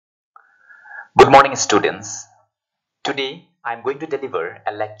Good morning, students. Today, I am going to deliver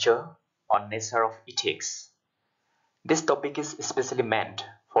a lecture on nature of ethics. This topic is especially meant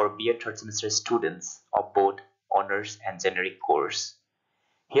for BA third semester students of both honors and generic course.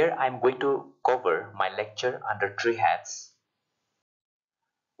 Here, I am going to cover my lecture under three heads.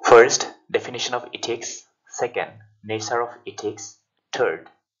 First, definition of ethics. Second, nature of ethics. Third,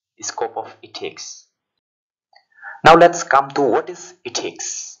 scope of ethics. Now let's come to what is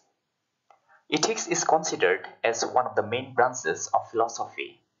ethics. Ethics is considered as one of the main branches of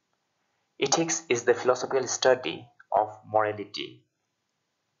philosophy. Ethics is the philosophical study of morality.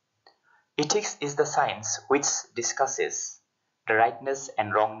 Ethics is the science which discusses the rightness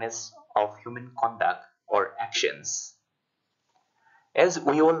and wrongness of human conduct or actions. As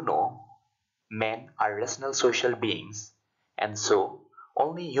we all know, men are rational social beings, and so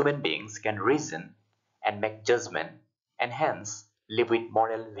only human beings can reason and make judgment and hence live with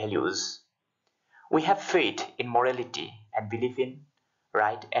moral values. We have faith in morality and believe in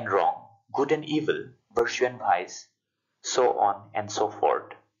right and wrong, good and evil, virtue and vice, so on and so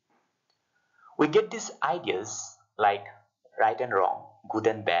forth. We get these ideas like right and wrong, good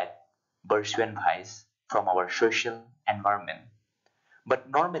and bad, virtue and vice from our social environment. But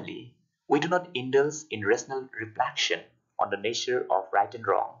normally, we do not indulge in rational reflection on the nature of right and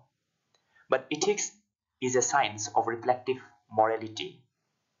wrong. But ethics is a science of reflective morality.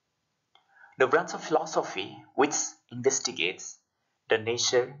 The branch of philosophy which investigates the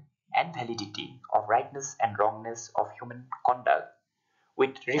nature and validity of rightness and wrongness of human conduct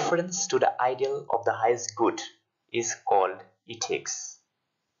with reference to the ideal of the highest good is called ethics.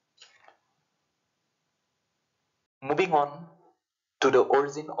 Moving on to the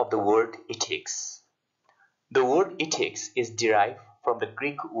origin of the word ethics. The word ethics is derived from the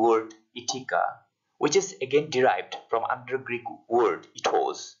Greek word ethika, which is again derived from another Greek word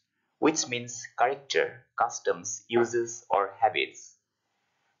ethos, which means character, customs, uses, or habits.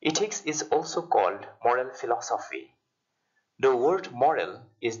 Ethics is also called moral philosophy. The word moral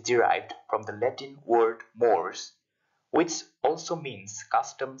is derived from the Latin word mores, which also means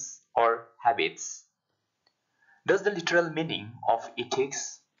customs or habits. Thus, the literal meaning of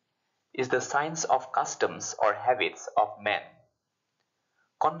ethics is the science of customs or habits of men.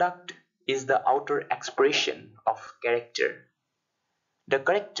 Conduct is the outer expression of character. The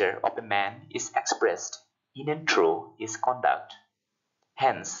character of a man is expressed in and through his conduct.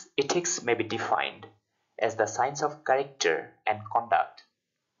 Hence, ethics may be defined as the science of character and conduct.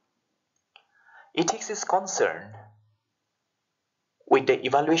 Ethics is concerned with the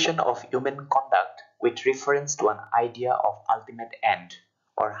evaluation of human conduct with reference to an idea of ultimate end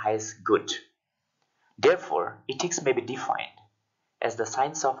or highest good. Therefore, ethics may be defined as the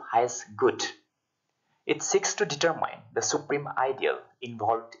science of highest good. It seeks to determine the supreme ideal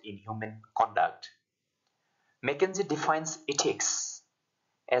involved in human conduct. Mackenzie defines ethics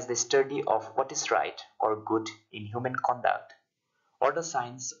as the study of what is right or good in human conduct, or the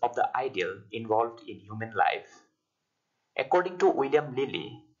science of the ideal involved in human life. According to William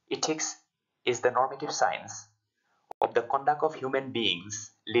Lilly, ethics is the normative science of the conduct of human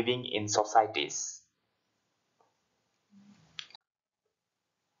beings living in societies.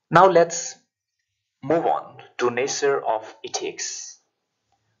 Now let's move on to nature of ethics.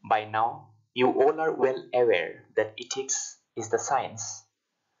 By now, you all are well aware that ethics is the science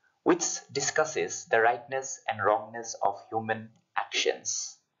which discusses the rightness and wrongness of human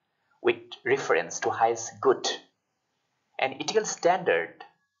actions with reference to highest good. An ethical standard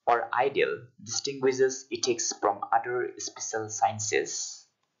or ideal distinguishes ethics from other special sciences.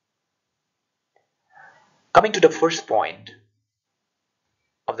 Coming to the first point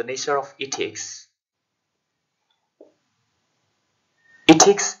of the nature of ethics,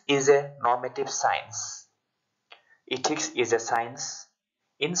 ethics is a normative science. Ethics is a science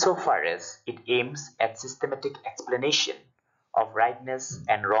insofar as it aims at systematic explanation of rightness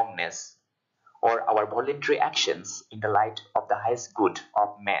and wrongness or our voluntary actions in the light of the highest good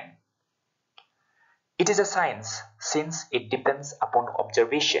of man. It is a science since it depends upon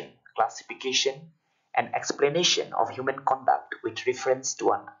observation, classification, and explanation of human conduct with reference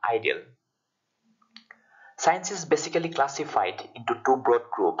to an ideal. Science is basically classified into two broad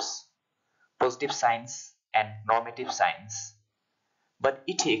groups, positive science and normative science. But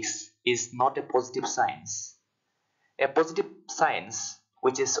ethics is not a positive science. A positive science,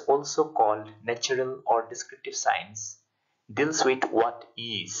 which is also called natural or descriptive science, deals with what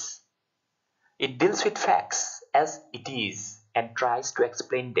is. It deals with facts as it is and tries to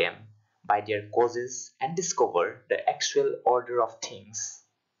explain them by their causes and discover the actual order of things.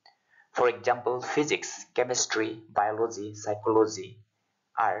 For example, physics, chemistry, biology, psychology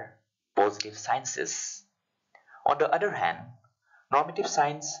are positive sciences. On the other hand, normative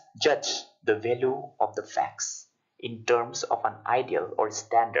science judge the value of the facts in terms of an ideal or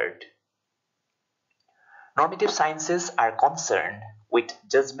standard. Normative sciences are concerned with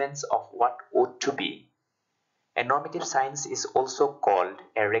judgments of what ought to be. A normative science is also called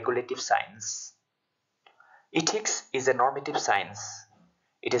a regulative science. Ethics is a normative science.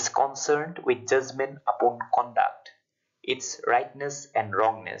 It is concerned with judgment upon conduct, its rightness and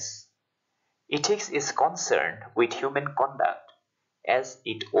wrongness. Ethics is concerned with human conduct as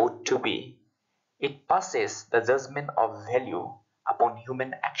it ought to be. It passes the judgment of value upon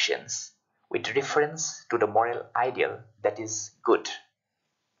human actions with reference to the moral ideal that is good.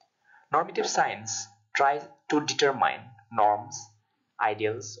 Normative science tries to determine norms,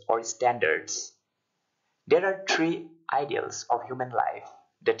 ideals, or standards. There are three ideals of human life,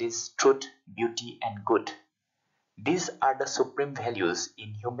 that is, truth, beauty, and good. These are the supreme values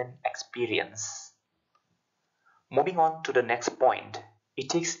in human experience. Moving on to the next point,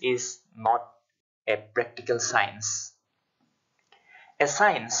 ethics is not a practical science. A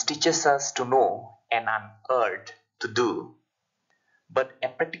science teaches us to know and an art to do, but a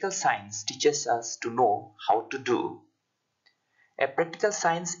practical science teaches us to know how to do. A practical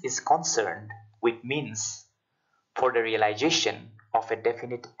science is concerned with means for the realization of a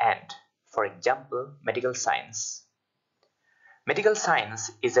definite end, for example, medical science. Medical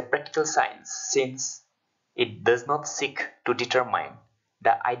science is a practical science since it does not seek to determine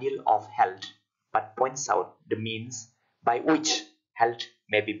the ideal of health but points out the means by which health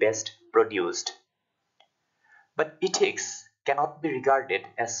may be best produced. But ethics cannot be regarded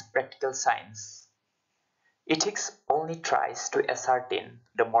as practical science. Ethics only tries to ascertain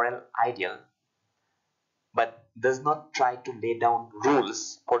the moral ideal but does not try to lay down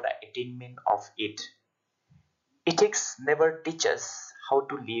rules for the attainment of it. Ethics never teaches how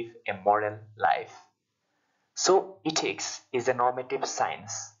to live a moral life. So ethics is a normative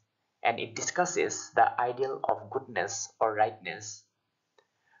science and it discusses the ideal of goodness or rightness.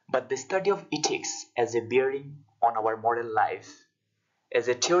 But the study of ethics as a bearing on our moral life, as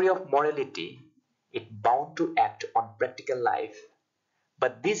a theory of morality, it bound to act on practical life.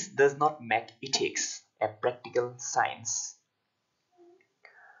 But this does not make ethics a practical science.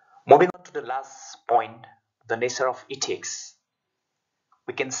 Moving on to the last point, the nature of ethics.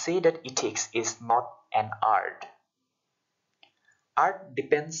 We can say that ethics is not an art. Art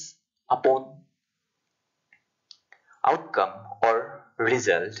depends upon outcome or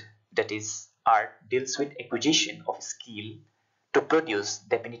result, that is, art deals with acquisition of skill to produce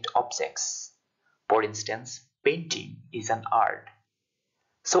definite objects. For instance, painting is an art.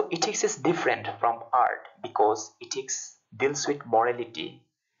 So ethics is different from art because ethics deals with morality,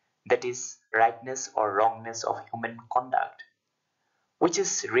 that is, rightness or wrongness of human conduct, which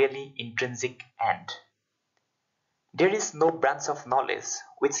is really intrinsic end. There is no branch of knowledge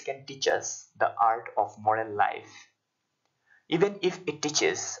which can teach us the art of moral life. Even if it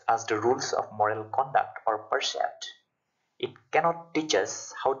teaches us the rules of moral conduct or percept, it cannot teach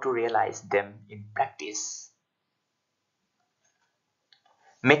us how to realize them in practice.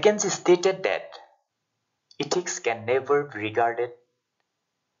 Mackenzie stated that ethics can never be regarded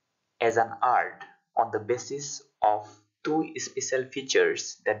as an art on the basis of two special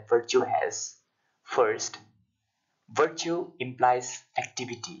features that virtue has. First, virtue implies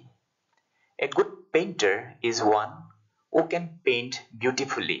activity. A good painter is one who can paint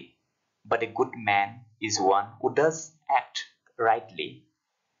beautifully, but a good man is one who does act rightly.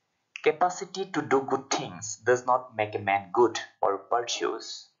 Capacity to do good things does not make a man good or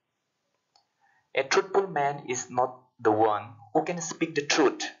virtuous. A truthful man is not the one who can speak the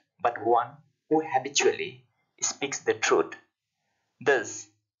truth, but one who habitually speaks the truth. Thus,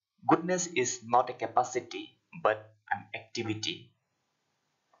 goodness is not a capacity, but an activity.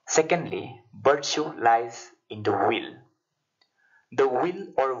 Secondly, virtue lies in the will. The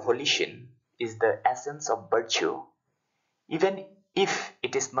will or volition is the essence of virtue, even if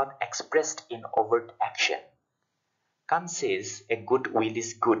it is not expressed in overt action. Kant says a good will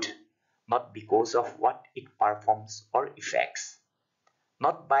is good, not because of what it performs or effects,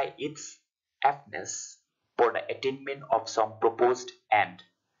 not by its aptness for the attainment of some proposed end,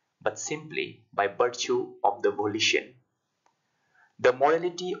 but simply by virtue of the volition. The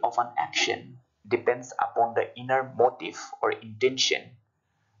morality of an action depends upon the inner motive or intention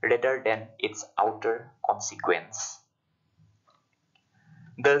rather than its outer consequence.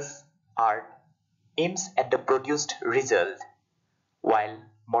 Thus, art aims at the produced result, while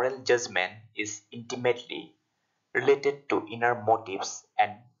moral judgment is intimately related to inner motives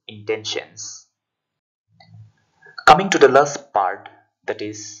and intentions. Coming to the last part, that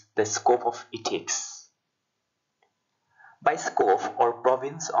is the scope of ethics. By scope or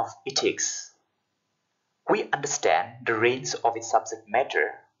province of ethics, we understand the range of its subject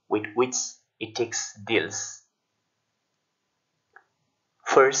matter with which ethics deals.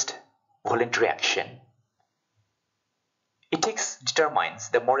 First, voluntary action. Ethics determines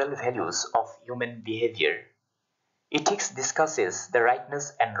the moral values of human behavior. Ethics discusses the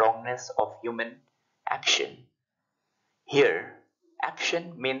rightness and wrongness of human action. Here,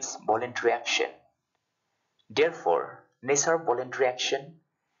 action means voluntary action. Therefore, nature of voluntary action,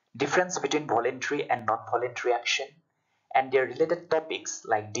 difference between voluntary and non-voluntary action, and their related topics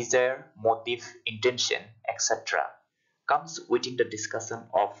like desire, motive, intention, etc. comes within the discussion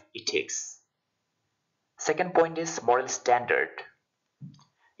of ethics. Second point is moral standard.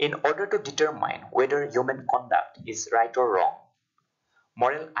 In order to determine whether human conduct is right or wrong,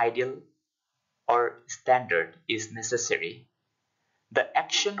 moral ideal or standard is necessary. The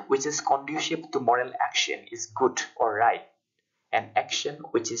action which is conducive to moral action is good or right, and action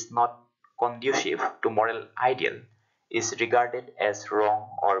which is not conducive to moral ideal is regarded as wrong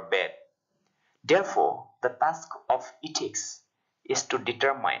or bad. Therefore, the task of ethics is to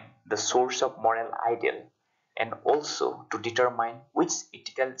determine the source of moral ideal and also to determine which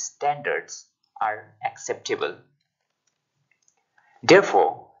ethical standards are acceptable.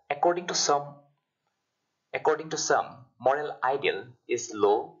 Therefore, according to some, moral ideal is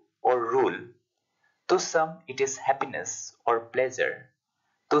law or rule. To some, it is happiness or pleasure.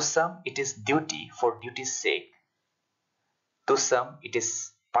 To some, it is duty for duty's sake. To some, it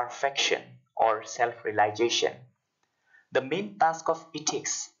is perfection or self-realization. The main task of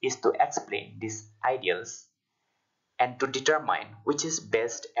ethics is to explain these ideals and to determine which is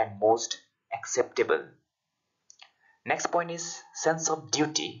best and most acceptable. Next point is sense of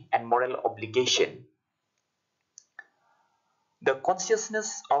duty and moral obligation. The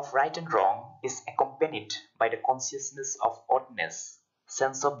consciousness of right and wrong is accompanied by the consciousness of oughtness,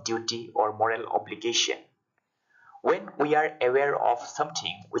 sense of duty or moral obligation. When we are aware of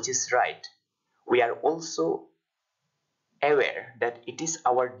something which is right, we are also aware that it is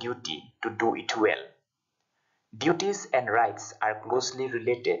our duty to do it well. Duties and rights are closely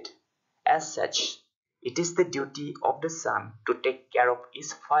related. As such, it is the duty of the son to take care of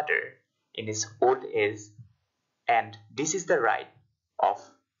his father in his old age, and this is the right of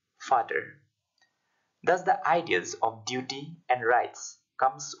father. Thus, the ideas of duty and rights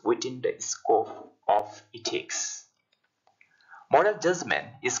comes within the scope of ethics. Moral judgment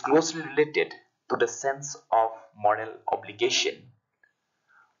is closely related to the sense of moral obligation.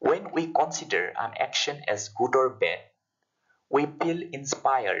 When we consider an action as good or bad, we feel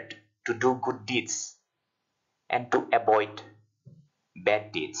inspired to do good deeds and to avoid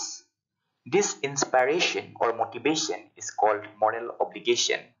bad deeds. This inspiration or motivation is called moral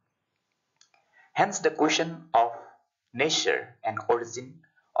obligation. Hence, the question of nature and origin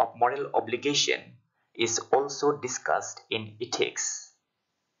of moral obligation is also discussed in ethics.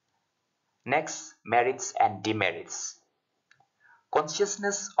 Next, merits and demerits.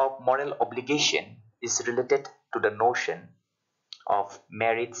 Consciousness of moral obligation is related to the notion of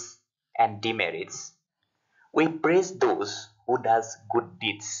merits and demerits. We praise those who does good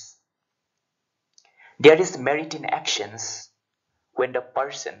deeds. There is merit in actions when the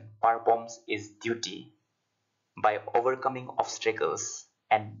person performs his duty by overcoming obstacles,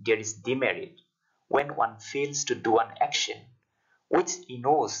 and there is demerit when one fails to do an action which he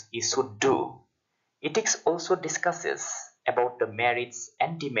knows he should do. Ethics also discusses about the merits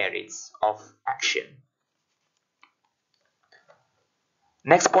and demerits of action.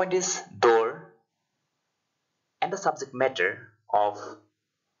 Next point is door and the subject matter of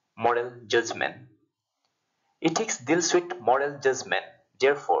moral judgment. Ethics deals with moral judgment.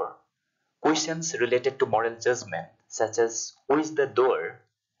 Therefore, questions related to moral judgment such as who is the doer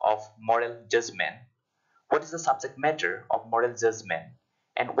of moral judgment, what is the subject matter of moral judgment,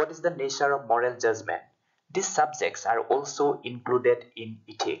 and what is the nature of moral judgment, these subjects are also included in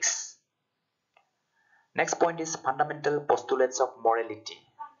ethics. Next point is fundamental postulates of morality.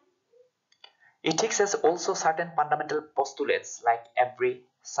 Ethics has also certain fundamental postulates like every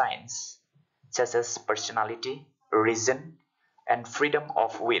science, such as personality, reason, and freedom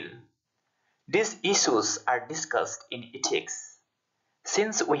of will. These issues are discussed in ethics.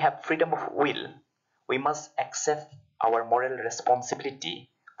 Since we have freedom of will, we must accept our moral responsibility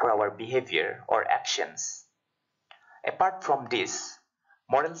for our behavior or actions. Apart from this,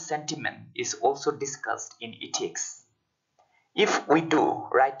 moral sentiment is also discussed in ethics. If we do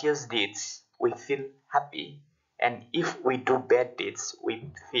righteous deeds, we feel happy, and if we do bad deeds,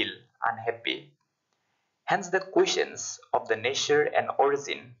 we feel unhappy. Hence, the questions of the nature and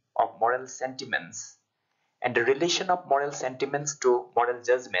origin of moral sentiments and the relation of moral sentiments to moral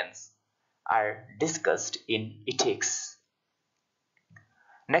judgments are discussed in ethics.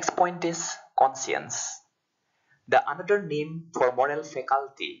 Next point is conscience. The another name for moral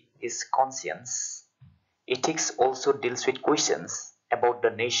faculty is conscience. Ethics also deals with questions about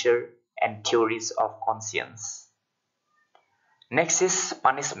the nature and theories of conscience. Next is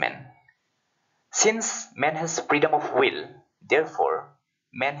punishment. Since man has freedom of will, therefore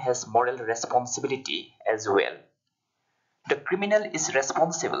man has moral responsibility as well. The criminal is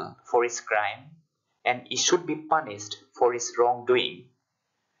responsible for his crime and he should be punished for his wrongdoing.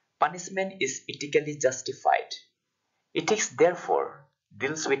 Punishment is ethically justified. Ethics therefore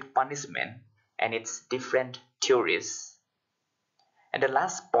deals with punishment and its different theories. And the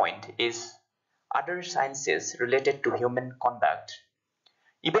last point is other sciences related to human conduct.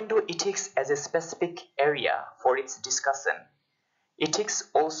 Even though ethics has a specific area for its discussion, ethics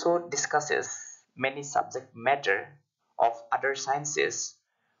also discusses many subject matter of other sciences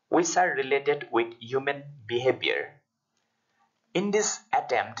which are related with human behavior. In this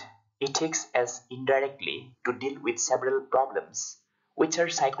attempt, ethics has indirectly to deal with several problems which are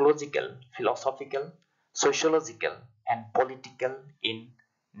psychological, philosophical, sociological, and political in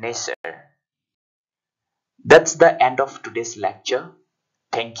nature. That's the end of today's lecture.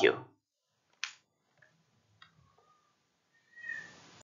 Thank you.